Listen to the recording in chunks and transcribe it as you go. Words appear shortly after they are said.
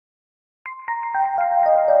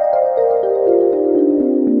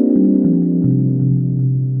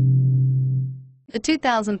The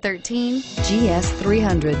 2013 GS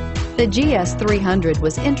 300. The GS 300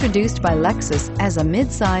 was introduced by Lexus as a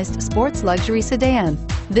mid-sized sports luxury sedan.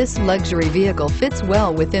 This luxury vehicle fits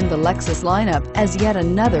well within the Lexus lineup as yet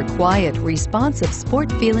another quiet, responsive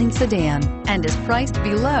sport-feeling sedan and is priced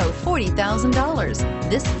below $40,000.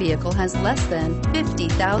 This vehicle has less than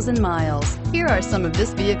 50,000 miles. Here are some of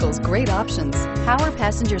this vehicle's great options: power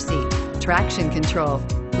passenger seat, traction control,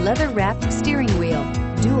 leather-wrapped steering wheel,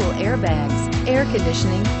 dual airbags, air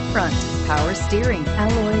conditioning, front, power steering,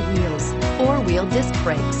 alloy wheels, four-wheel disc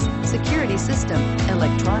brakes, security system,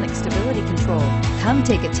 electronic stability control. Come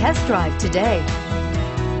take a test drive today.